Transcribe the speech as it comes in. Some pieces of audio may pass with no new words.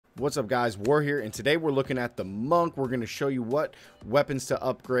What's up, guys? War here, and today we're looking at the monk. We're going to show you what weapons to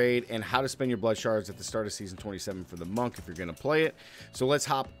upgrade and how to spend your blood shards at the start of season 27 for the monk if you're going to play it. So let's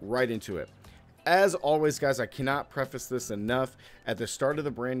hop right into it. As always, guys, I cannot preface this enough. At the start of the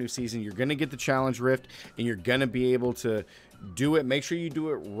brand new season, you're going to get the challenge rift and you're going to be able to do it. Make sure you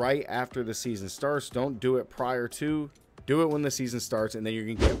do it right after the season starts. Don't do it prior to. Do it when the season starts, and then you're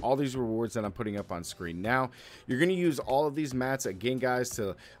going to get all these rewards that I'm putting up on screen. Now, you're going to use all of these mats, again, guys,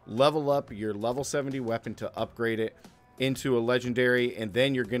 to level up your level 70 weapon to upgrade it into a legendary, and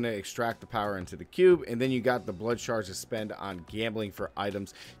then you're going to extract the power into the cube, and then you got the blood shards to spend on gambling for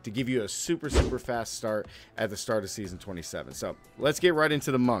items to give you a super fast start at the start of season 27. So, let's get right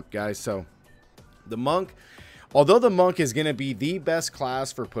into the monk, guys. So, the monk... Although the monk is going to be the best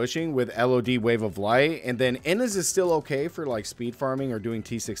class for pushing with LOD Wave of Light, and then Innas is still okay for like speed farming or doing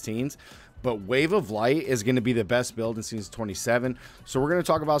T16s, but Wave of Light is going to be the best build in season 27. So we're going to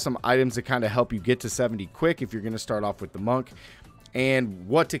talk about some items that kind of help you get to 70 quick if you're going to start off with the monk, and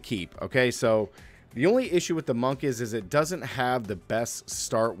what to keep. Okay, so the only issue with the monk is it doesn't have the best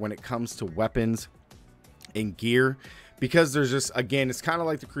start when it comes to weapons and gear. Because there's just, again, it's kind of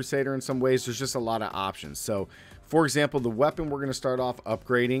like the Crusader in some ways. There's just a lot of options. So, for example, the weapon we're going to start off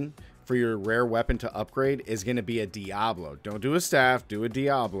upgrading for your rare weapon to upgrade is going to be a Diablo. Don't do a staff, do a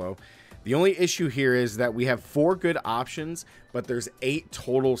Diablo. The only issue here is that we have 4 good options, but there's 8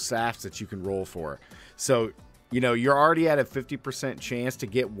 total staffs that you can roll for. So, you know, you're already at a 50% chance to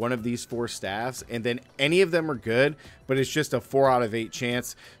get one of these 4 staffs, and then any of them are good, but it's just a 4 out of 8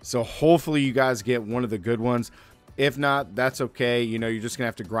 chance. So hopefully you guys get one of the good ones. If not, that's okay. You know, you're just going to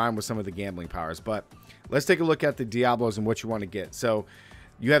have to grind with some of the gambling powers. But let's take a look at the Diablos and what you want to get. So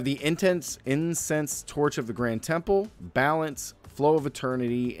you have the Incense Torch of the Grand Temple, Balance, Flow of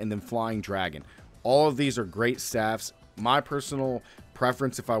Eternity, and then Flying Dragon. All of these are great staffs. My personal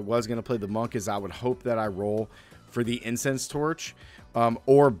preference, if I was going to play the monk, is I would hope that I roll for the Incense Torch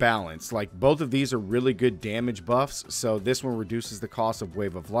or Balance. Like, both of these are really good damage buffs. So this one reduces the cost of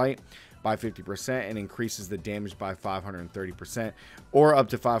Wave of Light by 50% and increases the damage by 530% or up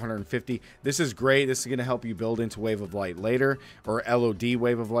to 550. This is great. This is going to help you build into Wave of Light later, or LOD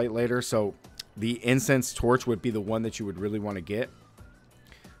Wave of Light later. So the Incense Torch would be the one that you would really want to get.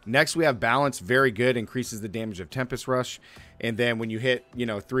 Next, we have Balance. Very good. Increases the damage of Tempest Rush. And then when you hit, you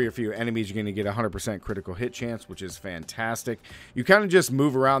know, 3 or fewer enemies, you're going to get 100% critical hit chance, which is fantastic. You kind of just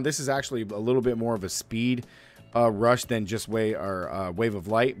move around. This is actually a little bit more of a speed rush than just Wave of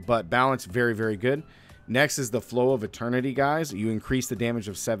Light, but Balance, very good. Next is the Flow of Eternity, guys. You increase the damage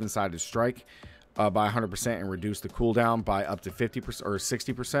of 7-sided strike by 100% and reduce the cooldown by up to 50% or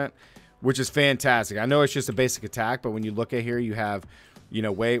 60%, which is fantastic. I know it's just a basic attack, but when you look at here, you have, you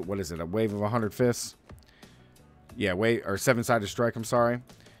know, what is it, a Wave of 100 fists? Yeah, or 7-sided strike, I'm sorry.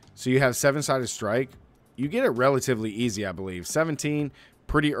 So you have 7-sided strike. You get it relatively easy, I believe. 17,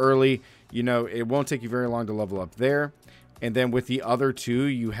 pretty early. You know, it won't take you very long to level up there. And then with the other 2,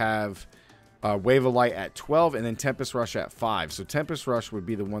 you have Wave of Light at 12 and then Tempest Rush at 5. So Tempest Rush would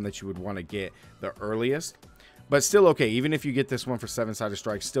be the one that you would want to get the earliest. But still okay. Even if you get this one for 7-sided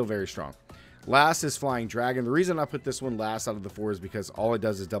strike, still very strong. Last is Flying Dragon. The reason I put this one last out of the 4 is because all it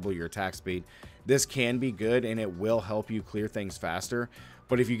does is double your attack speed. This can be good and it will help you clear things faster.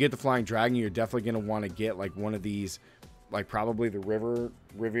 But if you get the Flying Dragon, you're definitely going to want to get like one of these, like probably the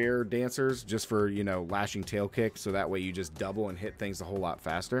Riviera Dancers, just for, you know, lashing tail kick, so that way you just double and hit things a whole lot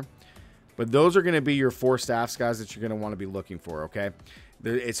faster. But those are going to be your 4 staffs, guys, that you're going to want to be looking for, okay?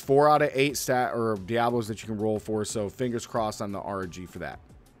 It's 4 out of 8 stat or Diablos that you can roll for, so fingers crossed on the RG for that.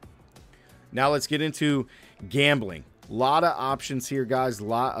 Now let's get into gambling. A lot of options here, guys. A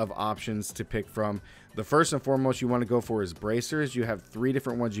lot of options to pick from. The first and foremost you want to go for is bracers. You have 3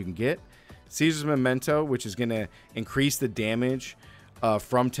 different ones you can get. Caesar's Memento, which is going to increase the damage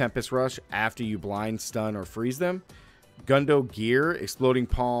from Tempest Rush after you blind, stun, or freeze them. Gundo Gear, Exploding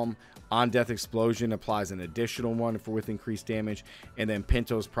Palm, On Death Explosion applies an additional one with increased damage. And then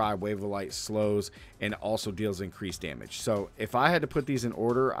Pinto's Pride, Wave of Light slows and also deals increased damage. So if I had to put these in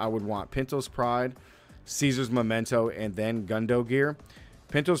order, I would want Pinto's Pride, Caesar's Memento, and then Gundo Gear.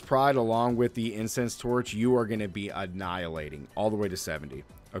 Pinto's Pride along with the Incense Torch, you are going to be annihilating all the way to 70.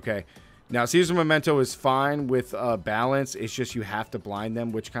 Okay. Now, Caesar Memento is fine with Balance. It's just you have to blind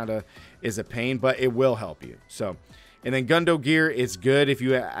them, which kind of is a pain, but it will help you. So, and then Gundo Gear is good if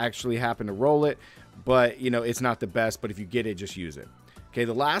you actually happen to roll it, but, you know, it's not the best, but if you get it, just use it. Okay,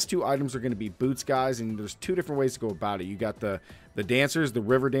 the last 2 items are going to be boots, guys, and there's 2 different ways to go about it. You got the dancers, the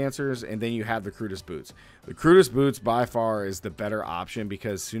river dancers, and then you have the crudest boots. The crudest boots by far is the better option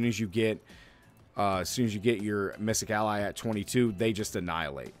because as soon as you get your Mystic Ally at 22, they just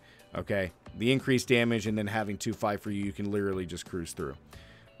annihilate. Okay, the increased damage and then having 2 fight for you, you can literally just cruise through.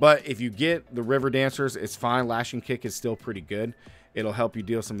 But if you get the River Dancers, it's fine. Lashing Kick is still pretty good. It'll help you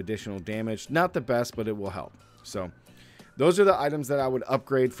deal some additional damage. Not the best, but it will help. So those are the items that I would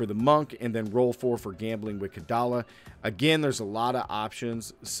upgrade for the Monk and then roll for Gambling with Kadala. Again, there's a lot of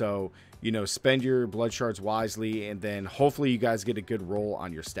options. So, you know, spend your blood shards wisely, and then hopefully you guys get a good roll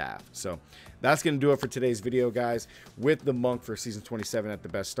on your staff. So that's going to do it for today's video, guys, with the Monk for Season 27 at the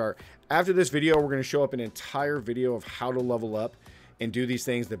best start. After this video, we're going to show up an entire video of how to level up and do these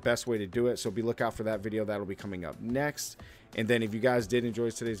things the best way to do it. So be lookout for that video. That'll be coming up next. And then if you guys did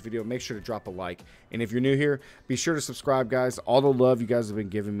enjoy today's video, make sure to drop a like. And if you're new here, be sure to subscribe, guys. All the love you guys have been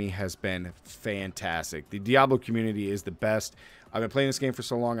giving me has been fantastic. The Diablo community is the best. I've been playing this game for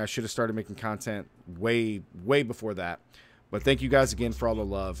so long, I should have started making content way before that. But thank you guys again for all the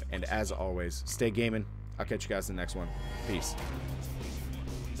love. And as always, stay gaming. I'll catch you guys in the next one. Peace.